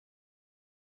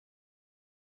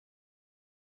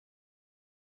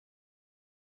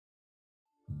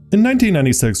In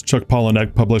 1996, Chuck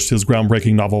Pahluniuk published his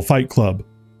groundbreaking novel Fight Club,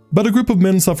 about a group of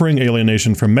men suffering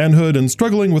alienation from manhood and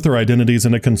struggling with their identities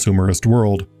in a consumerist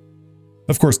world.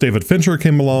 Of course, David Fincher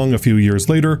came along a few years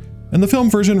later, and the film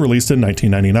version released in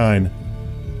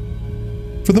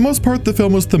 1999. For the most part, the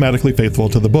film was thematically faithful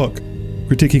to the book,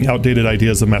 critiquing outdated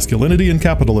ideas of masculinity and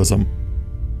capitalism.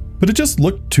 But it just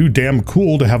looked too damn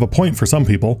cool to have a point for some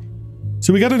people.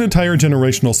 So we got an entire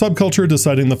generational subculture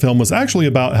deciding the film was actually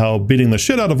about how beating the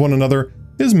shit out of one another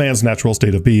is man's natural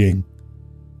state of being.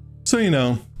 So, you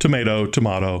know, tomato,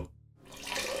 tomato.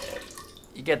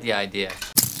 You get the idea.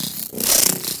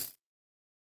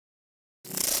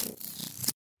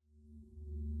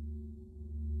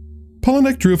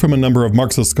 Pahluniuk drew from a number of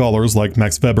Marxist scholars like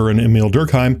Max Weber and Emil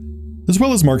Durkheim, as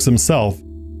well as Marx himself,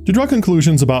 to draw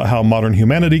conclusions about how modern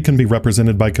humanity can be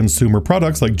represented by consumer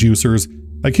products like juicers,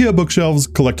 IKEA bookshelves,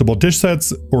 collectible dish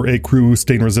sets, or ecru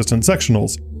stain-resistant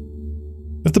sectionals.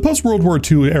 If the post-World War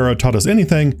II era taught us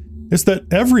anything, it's that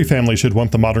every family should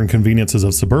want the modern conveniences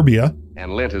of suburbia.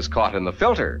 And lint is caught in the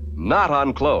filter, not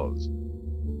on clothes.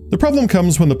 The problem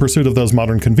comes when the pursuit of those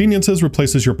modern conveniences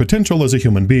replaces your potential as a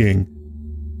human being.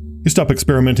 You stop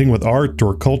experimenting with art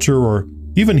or culture or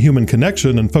even human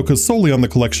connection and focus solely on the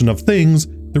collection of things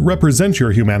that represent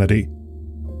your humanity.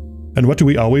 And what do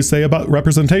we always say about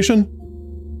representation?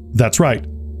 That's right.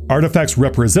 Artifacts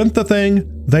represent the thing,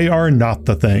 they are not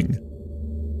the thing.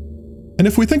 And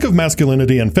if we think of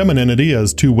masculinity and femininity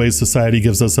as two ways society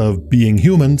gives us of being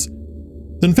humans,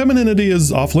 then femininity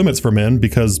is off limits for men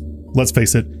because, let's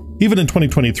face it, even in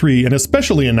 2023 and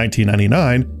especially in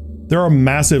 1999, there are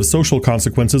massive social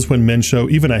consequences when men show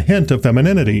even a hint of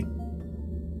femininity.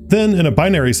 Then, in a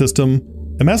binary system,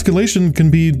 emasculation can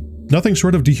be nothing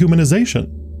short of dehumanization.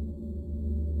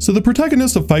 So the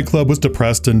protagonist of Fight Club was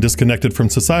depressed and disconnected from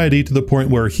society to the point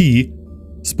where he,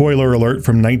 spoiler alert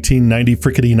from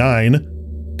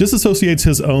 1990-9, disassociates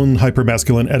his own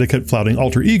hypermasculine etiquette-flouting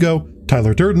alter ego,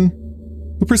 Tyler Durden,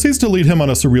 who proceeds to lead him on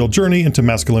a surreal journey into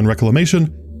masculine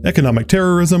reclamation, economic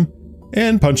terrorism,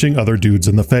 and punching other dudes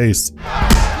in the face.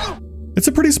 It's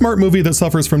a pretty smart movie that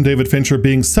suffers from David Fincher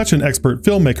being such an expert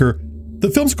filmmaker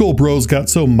that film school bros got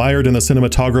so mired in the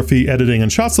cinematography, editing,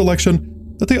 and shot selection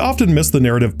that they often miss the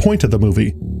narrative point of the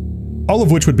movie. All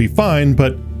of which would be fine,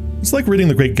 but it's like reading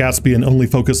The Great Gatsby and only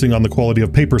focusing on the quality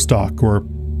of paper stock or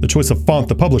the choice of font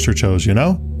the publisher chose, you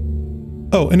know?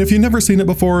 Oh, and if you've never seen it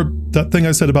before, that thing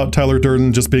I said about Tyler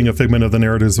Durden just being a figment of the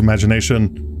narrator's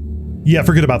imagination, yeah,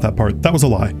 forget about that part. That was a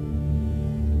lie.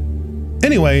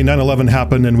 Anyway, 9/11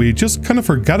 happened and we just kind of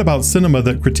forgot about cinema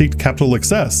that critiqued capital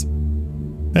excess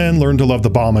and learned to love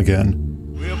the bomb again.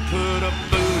 We'll put a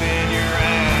boot in your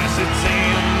ass, it's the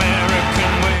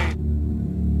American way.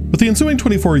 But the ensuing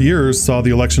 24 years saw the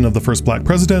election of the first black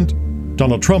president,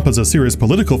 Donald Trump as a serious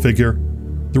political figure,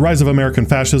 the rise of American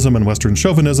fascism and Western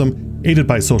chauvinism, aided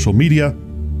by social media,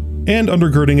 and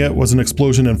undergirding it was an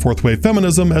explosion in fourth wave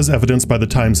feminism as evidenced by the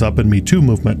Time's Up and Me Too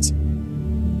movements.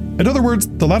 In other words,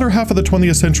 the latter half of the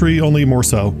 20th century, only more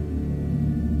so.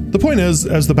 The point is,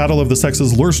 as the battle of the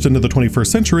sexes lurched into the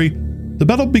 21st century, the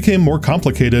battle became more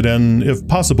complicated and, if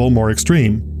possible, more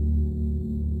extreme.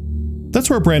 That's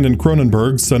where Brandon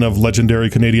Cronenberg, son of legendary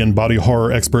Canadian body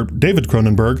horror expert David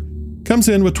Cronenberg, comes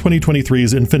in with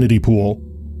 2023's Infinity Pool,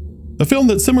 a film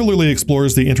that similarly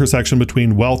explores the intersection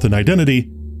between wealth and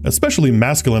identity, especially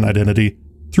masculine identity,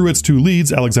 through its two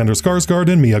leads, Alexander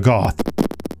Skarsgård and Mia Goth.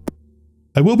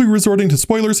 I will be resorting to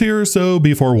spoilers here, so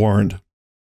be forewarned.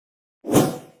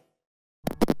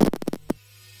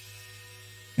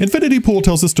 Infinity Pool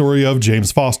tells the story of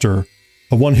James Foster,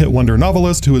 a one-hit wonder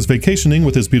novelist who is vacationing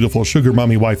with his beautiful sugar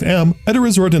mommy wife Em at a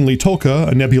resort in Litolka,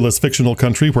 a nebulous fictional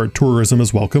country where tourism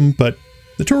is welcome, but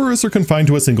the tourists are confined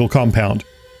to a single compound,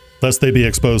 lest they be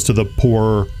exposed to the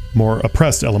poorer, more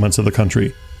oppressed elements of the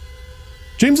country.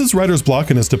 James's writer's block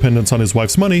and his dependence on his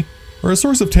wife's money are a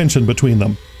source of tension between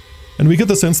them, and we get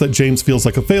the sense that James feels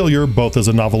like a failure both as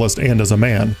a novelist and as a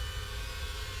man.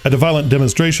 At a violent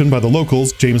demonstration by the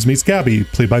locals, James meets Gabby,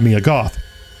 played by Mia Goth,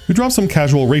 who drops some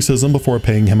casual racism before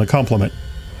paying him a compliment.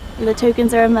 The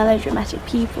tokens are a melodramatic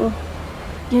people.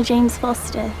 You're James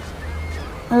Foster.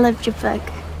 I loved your book.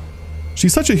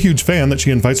 She's such a huge fan that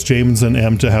she invites James and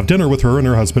Em to have dinner with her and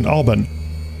her husband Alban.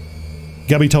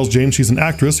 Gabby tells James she's an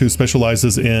actress who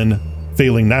specializes in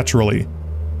failing naturally.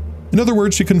 In other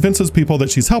words, she convinces people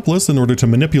that she's helpless in order to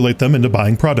manipulate them into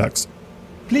buying products.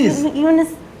 Please. You wanna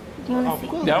see?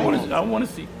 Yeah, I want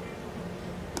to see.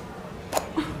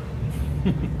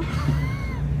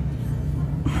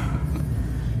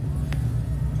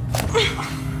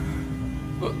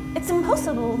 It's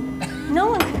impossible. No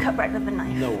one can cut bread with a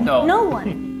knife. No. No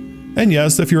one. And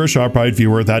yes, if you're a sharp-eyed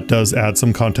viewer, that does add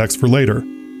some context for later.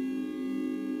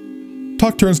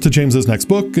 Talk turns to James's next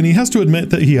book, and he has to admit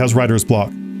that he has writer's block,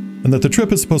 and that the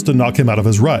trip is supposed to knock him out of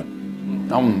his rut.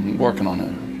 I'm working on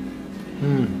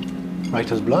it.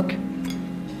 Writer's block?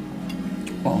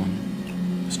 Well,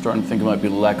 I'm starting to think it might be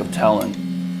the lack of talent.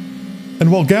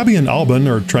 And while Gabby and Alban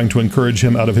are trying to encourage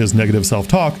him out of his negative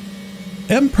self-talk,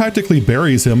 Em practically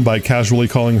buries him by casually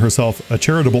calling herself a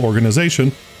charitable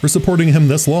organization for supporting him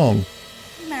this long.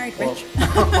 Married rich.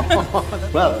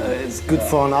 Well, it's good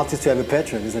for an artist to have a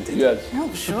patron, isn't it? Yes.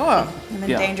 Oh, sure. I'm in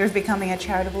danger of becoming a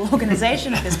charitable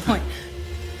organization at this point.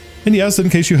 And yes, in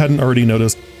case you hadn't already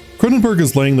noticed, Cronenberg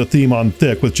is laying the theme on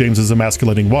thick with James's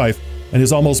emasculating wife and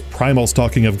his almost primal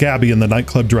stalking of Gabby in the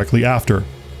nightclub directly after.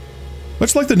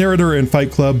 Much like the narrator in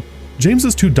Fight Club, James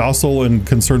is too docile and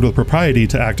concerned with propriety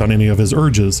to act on any of his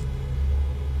urges.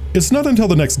 It's not until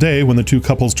the next day, when the two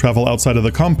couples travel outside of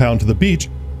the compound to the beach,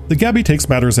 that Gabby takes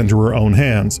matters into her own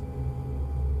hands.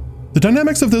 The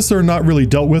dynamics of this are not really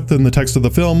dealt with in the text of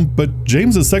the film, but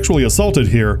James is sexually assaulted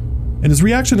here, and his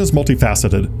reaction is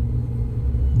multifaceted.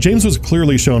 James was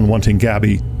clearly shown wanting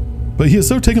Gabby, but he is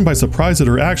so taken by surprise at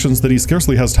her actions that he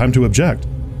scarcely has time to object.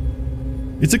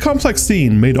 It's a complex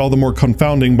scene, made all the more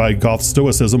confounding by Goth's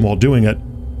stoicism while doing it,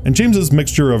 and James's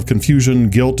mixture of confusion,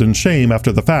 guilt, and shame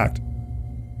after the fact.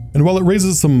 And while it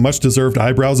raises some much-deserved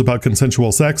eyebrows about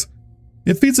consensual sex,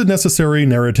 it feeds a necessary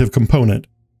narrative component.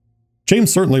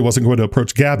 James certainly wasn't going to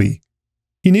approach Gabby.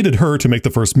 He needed her to make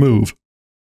the first move.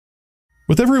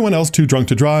 With everyone else too drunk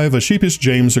to drive, a sheepish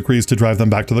James agrees to drive them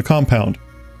back to the compound.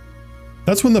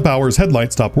 That's when the Bowers'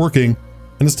 headlights stop working,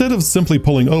 and instead of simply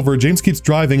pulling over, James keeps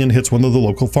driving and hits one of the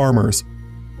local farmers.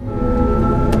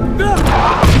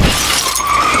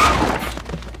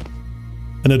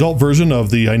 An adult version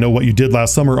of the "I know what you did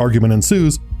last summer" argument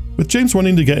ensues, with James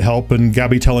wanting to get help and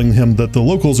Gabby telling him that the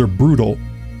locals are brutal.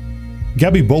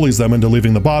 Gabby bullies them into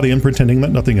leaving the body and pretending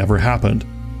that nothing ever happened.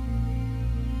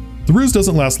 The ruse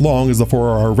doesn't last long, as the four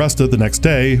are arrested the next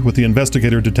day, with the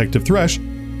investigator Detective Thresh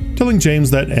telling James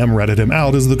that Em ratted him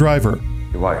out as the driver.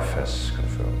 Your wife has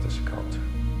confirmed this account.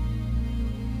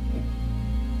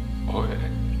 Oh,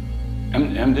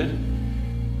 Em did?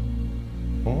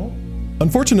 Oh?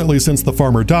 Unfortunately, since the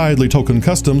farmer died, Leetolkun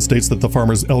custom states that the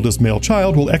farmer's eldest male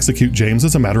child will execute James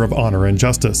as a matter of honor and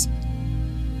justice.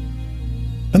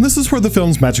 And this is where the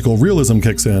film's magical realism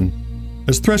kicks in,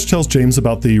 as Thresh tells James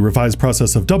about the revised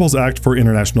process of Doubles Act for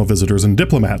international visitors and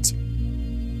diplomats.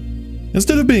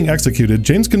 Instead of being executed,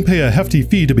 James can pay a hefty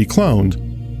fee to be cloned,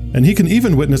 and he can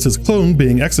even witness his clone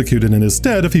being executed in his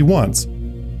stead if he wants.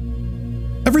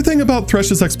 Everything about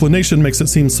Thresh's explanation makes it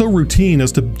seem so routine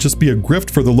as to just be a grift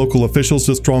for the local officials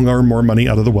to strong-arm more money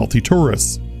out of the wealthy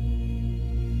tourists.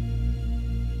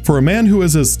 For a man who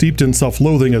is as steeped in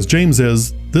self-loathing as James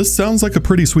is, this sounds like a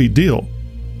pretty sweet deal.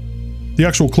 The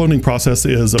actual cloning process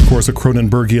is, of course, a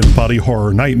Cronenbergian body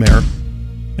horror nightmare,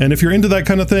 and if you're into that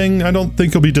kind of thing, I don't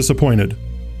think you'll be disappointed.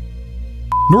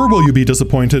 Nor will you be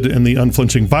disappointed in the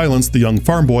unflinching violence the young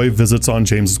farm boy visits on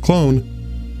James's clone,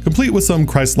 complete with some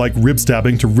Christ-like rib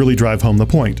stabbing to really drive home the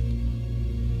point.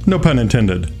 No pun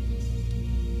intended.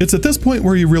 It's at this point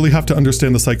where you really have to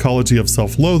understand the psychology of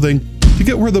self-loathing to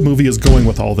get where the movie is going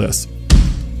with all this.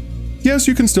 Yes,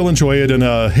 you can still enjoy it in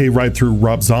a hey ride through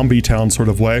Rob Zombie town sort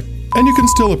of way, and you can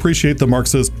still appreciate the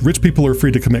Marxist rich people are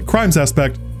free to commit crimes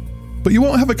aspect, but you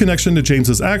won't have a connection to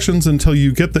James's actions until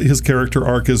you get that his character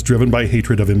arc is driven by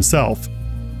hatred of himself.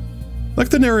 Like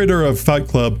the narrator of Fight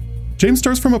Club, James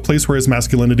starts from a place where his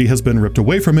masculinity has been ripped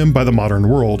away from him by the modern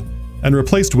world, and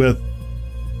replaced with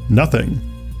nothing.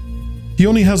 He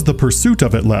only has the pursuit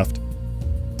of it left.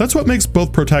 That's what makes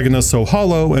both protagonists so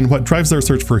hollow, and what drives their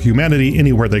search for humanity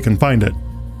anywhere they can find it.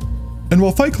 And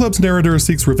while Fight Club's narrator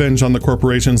seeks revenge on the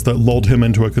corporations that lulled him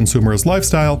into a consumerist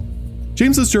lifestyle,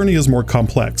 James's journey is more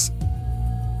complex.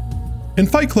 In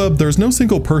Fight Club, there's no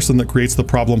single person that creates the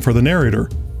problem for the narrator,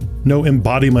 no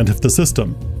embodiment of the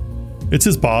system. It's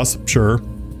his boss, sure,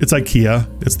 it's IKEA,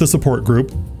 it's the support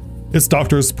group, it's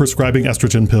doctors prescribing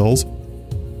estrogen pills,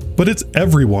 but it's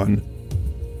everyone.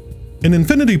 In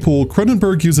Infinity Pool,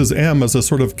 Cronenberg uses Em as a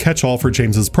sort of catch-all for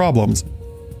James's problems,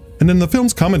 and in the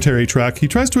film's commentary track, he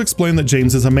tries to explain that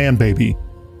James is a man-baby,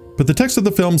 but the text of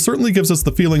the film certainly gives us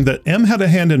the feeling that Em had a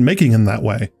hand in making him that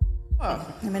way.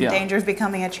 I'm in danger of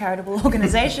becoming a charitable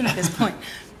organization at this point.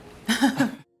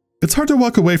 It's hard to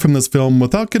walk away from this film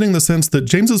without getting the sense that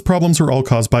James's problems are all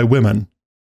caused by women.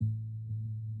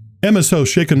 Em is so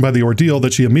shaken by the ordeal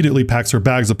that she immediately packs her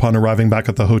bags upon arriving back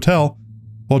at the hotel,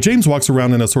 while James walks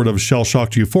around in a sort of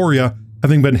shell-shocked euphoria,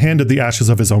 having been handed the ashes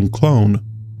of his own clone.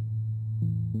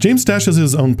 James stashes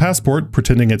his own passport,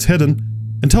 pretending it's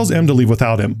hidden, and tells M to leave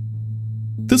without him.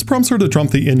 This prompts her to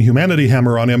trump the inhumanity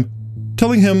hammer on him,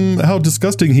 telling him how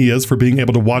disgusting he is for being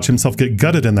able to watch himself get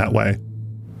gutted in that way.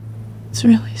 It's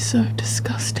really so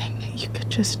disgusting that you could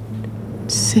just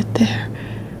sit there.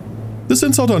 This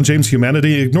insult on James'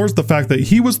 humanity ignores the fact that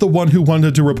he was the one who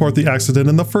wanted to report the accident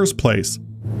in the first place.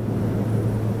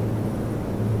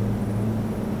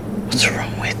 What's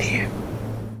wrong with you?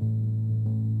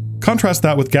 Contrast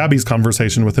that with Gabby's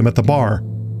conversation with him at the bar.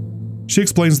 She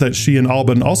explains that she and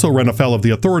Alban also ran afoul of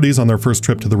the authorities on their first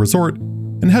trip to the resort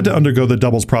and had to undergo the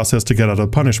doubles process to get out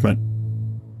of punishment.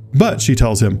 But, she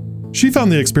tells him, she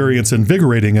found the experience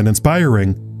invigorating and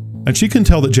inspiring, and she can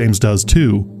tell that James does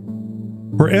too.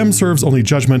 Where M serves only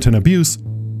judgment and abuse,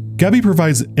 Gabby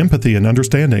provides empathy and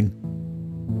understanding.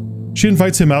 She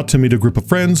invites him out to meet a group of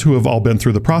friends who have all been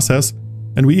through the process,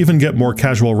 and we even get more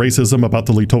casual racism about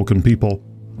the Litolkan people.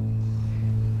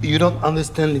 You don't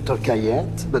understand Litolka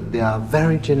yet, but they are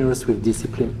very generous with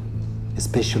discipline,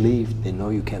 especially if they know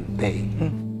you can pay.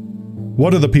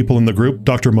 One of the people in the group,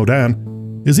 Dr.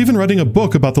 Modan, is even writing a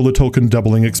book about the Litolkan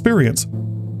doubling experience,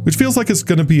 which feels like it's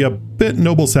going to be a bit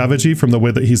noble savagey from the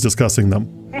way that he's discussing them.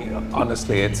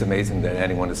 Honestly, it's amazing that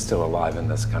anyone is still alive in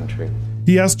this country.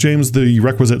 He asked James the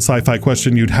requisite sci-fi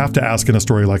question you'd have to ask in a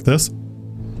story like this.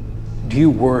 Do you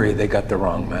worry they got the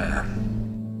wrong man?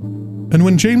 And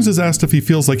when James is asked if he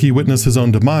feels like he witnessed his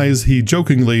own demise, he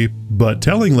jokingly, but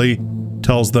tellingly,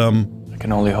 tells them, I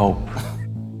can only hope.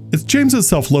 It's James's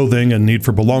self-loathing and need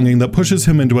for belonging that pushes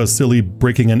him into a silly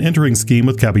breaking and entering scheme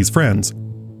with Gabby's friends.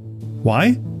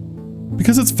 Why?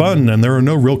 Because it's fun and there are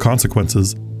no real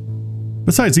consequences.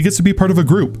 Besides, he gets to be part of a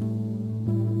group.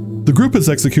 The group is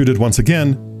executed once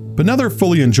again, but now they're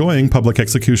fully enjoying public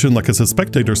execution like it's a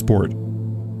spectator sport.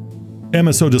 Em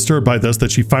is so disturbed by this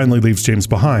that she finally leaves James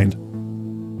behind.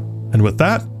 And with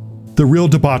that, the real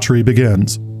debauchery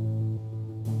begins.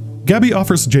 Gabby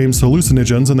offers James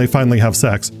hallucinogens and they finally have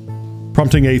sex,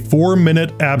 prompting a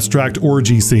 4-minute abstract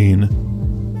orgy scene.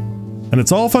 And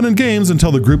it's all fun and games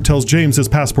until the group tells James his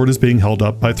passport is being held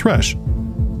up by Thresh.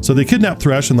 So they kidnap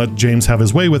Thresh and let James have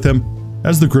his way with him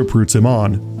as the group roots him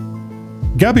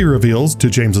on. Gabby reveals, to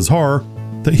James's horror,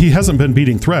 that he hasn't been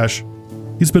beating Thresh,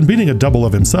 he's been beating a double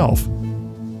of himself.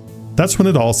 That's when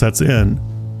it all sets in.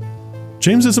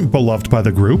 James isn't beloved by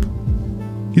the group.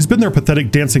 He's been their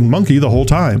pathetic dancing monkey the whole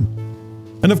time.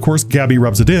 And of course, Gabby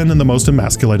rubs it in the most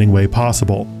emasculating way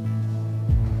possible.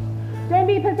 Don't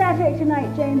be pathetic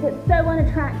tonight, James. It's so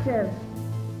unattractive.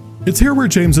 It's here where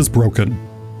James is broken.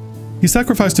 He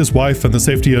sacrificed his wife and the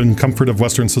safety and comfort of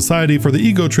Western society for the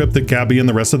ego trip that Gabby and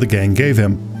the rest of the gang gave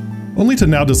him, only to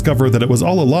now discover that it was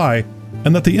all a lie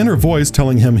and that the inner voice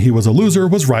telling him he was a loser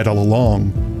was right all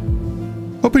along.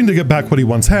 Hoping to get back what he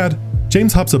once had,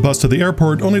 James hops a bus to the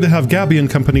airport only to have Gabby and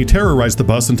company terrorize the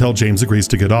bus until James agrees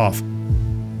to get off.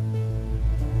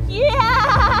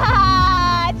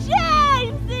 Yeah!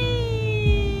 Jamesy!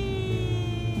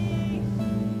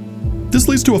 This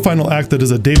leads to a final act that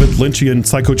is a David Lynchian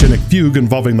psychogenic fugue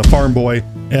involving the farm boy,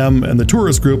 M, and the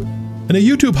tourist group, and a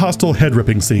YouTube hostile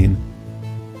head-ripping scene.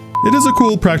 It is a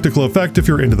cool practical effect if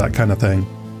you're into that kind of thing.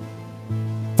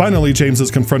 Finally, James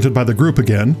is confronted by the group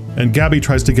again, and Gabby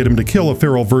tries to get him to kill a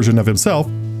feral version of himself,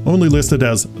 only listed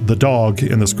as the dog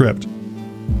in the script.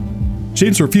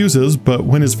 James refuses, but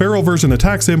when his feral version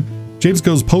attacks him, James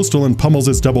goes postal and pummels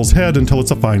his double's head until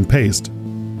it's a fine paste.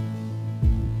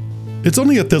 It's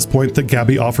only at this point that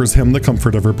Gabby offers him the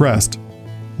comfort of her breast.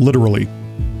 Literally.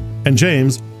 And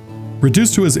James,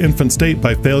 reduced to his infant state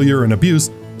by failure and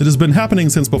abuse that has been happening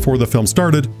since before the film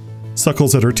started,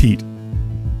 suckles at her teat.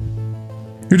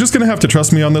 You're just gonna have to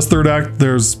trust me on this third act,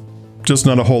 there's just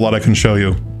not a whole lot I can show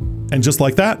you. And just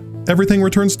like that, everything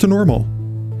returns to normal.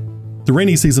 The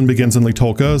rainy season begins in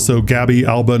Litolka, so Gabby,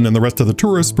 Alban, and the rest of the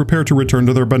tourists prepare to return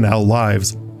to their banal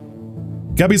lives.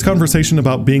 Gabby's conversation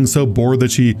about being so bored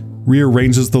that she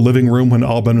rearranges the living room when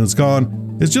Alban is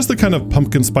gone is just the kind of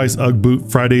pumpkin spice Ugg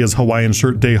boot Friday is Hawaiian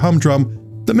shirt day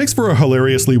humdrum that makes for a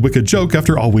hilariously wicked joke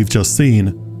after all we've just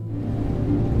seen.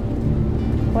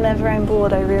 Whenever I'm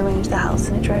bored, I rearrange the house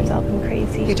and it drives Alban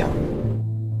crazy. You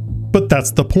don't. But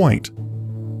that's the point.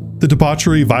 The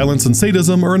debauchery, violence, and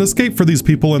sadism are an escape for these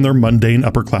people in their mundane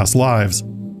upper-class lives.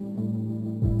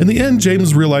 In the end,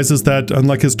 James realizes that,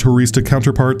 unlike his tourista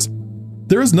counterparts,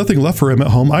 there is nothing left for him at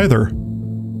home either.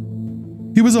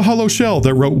 He was a hollow shell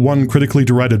that wrote one critically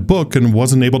derided book and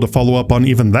wasn't able to follow up on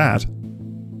even that.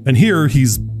 And here,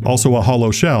 he's also a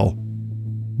hollow shell,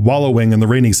 wallowing in the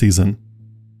rainy season.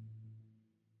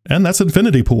 And that's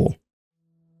Infinity Pool.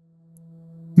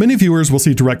 Many viewers will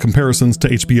see direct comparisons to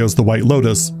HBO's The White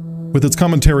Lotus, with its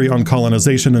commentary on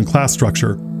colonization and class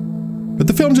structure. but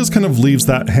the film just kind of leaves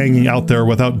that hanging out there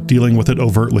without dealing with it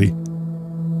overtly.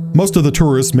 Most of the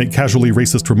tourists make casually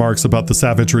racist remarks about the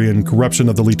savagery and corruption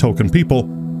of the Leetokan people,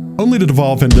 only to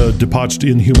devolve into debauched,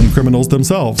 inhuman criminals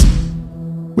themselves.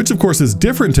 Which of course is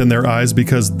different in their eyes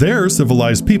because they're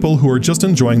civilized people who are just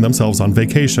enjoying themselves on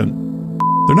vacation.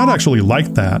 They're not actually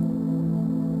like that.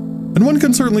 And one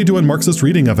can certainly do a Marxist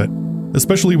reading of it,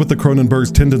 especially with the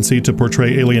Cronenberg's tendency to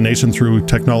portray alienation through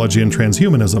technology and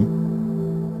transhumanism.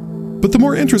 But the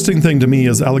more interesting thing to me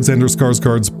is Alexander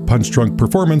Skarsgård's punch-drunk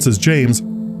performance as James,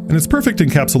 and its perfect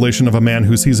encapsulation of a man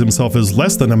who sees himself as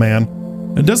less than a man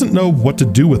and doesn't know what to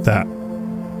do with that.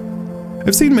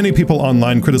 I've seen many people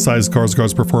online criticize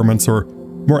Skarsgård's performance, or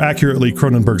more accurately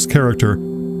Cronenberg's character,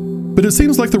 but it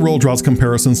seems like the role draws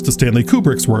comparisons to Stanley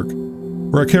Kubrick's work,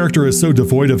 where a character is so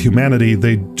devoid of humanity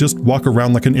they just walk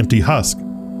around like an empty husk.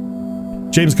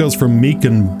 James goes from meek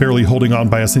and barely holding on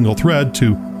by a single thread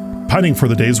to pining for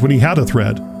the days when he had a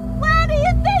thread. Where do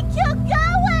you think you're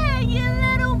going, you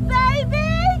little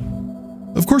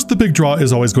baby? Of course, the big draw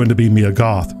is always going to be Mia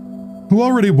Goth, who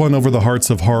already won over the hearts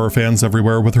of horror fans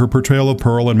everywhere with her portrayal of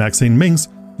Pearl and Maxine Minx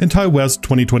in Ty West's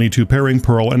 2022 pairing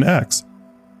Pearl and X.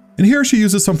 And here she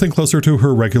uses something closer to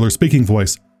her regular speaking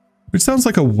voice, which sounds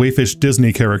like a waifish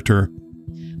Disney character.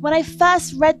 When I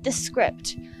first read the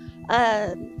script,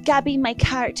 Gabby, my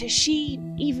character, she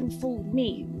even fooled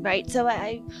me, right? So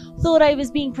I thought I was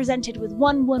being presented with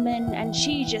one woman, and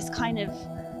she just kind of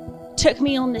took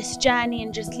me on this journey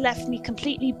and just left me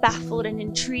completely baffled and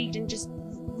intrigued and just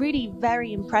really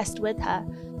very impressed with her.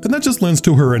 And that just lends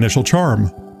to her initial charm.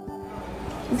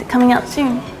 Is it coming out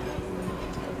soon?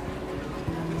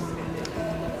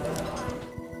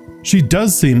 She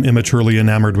does seem immaturely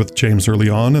enamored with James early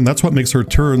on, and that's what makes her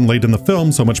turn late in the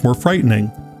film so much more frightening.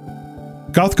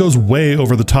 Goth goes way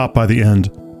over the top by the end,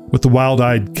 with the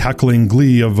wild-eyed, cackling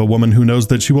glee of a woman who knows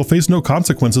that she will face no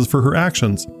consequences for her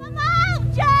actions. Come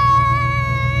on,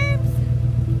 James!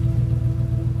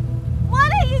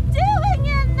 What are you doing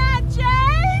in there,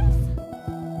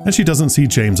 James? And she doesn't see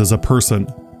James as a person.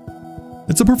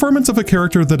 It's a performance of a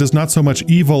character that is not so much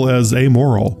evil as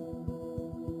amoral.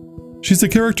 She's a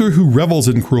character who revels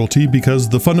in cruelty because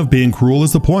the fun of being cruel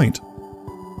is the point.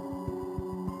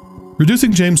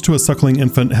 Reducing James to a suckling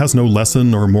infant has no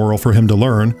lesson or moral for him to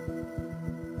learn.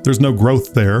 There's no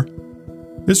growth there.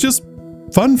 It's just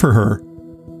fun for her.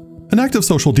 An act of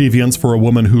social deviance for a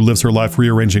woman who lives her life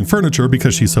rearranging furniture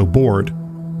because she's so bored.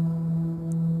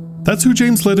 That's who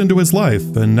James led into his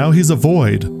life, and now he's a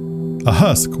void. A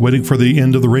husk waiting for the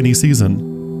end of the rainy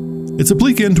season. It's a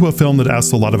bleak end to a film that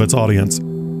asks a lot of its audience.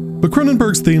 But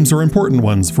Cronenberg's themes are important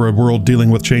ones for a world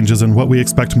dealing with changes in what we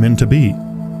expect men to be.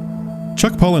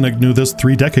 Chuck Pahluniuk knew this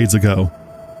 3 decades ago,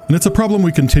 and it's a problem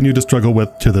we continue to struggle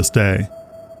with to this day.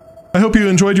 I hope you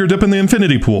enjoyed your dip in the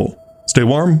infinity pool. Stay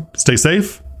warm, stay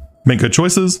safe, make good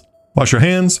choices, wash your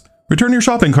hands, return your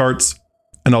shopping carts,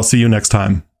 and I'll see you next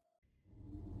time.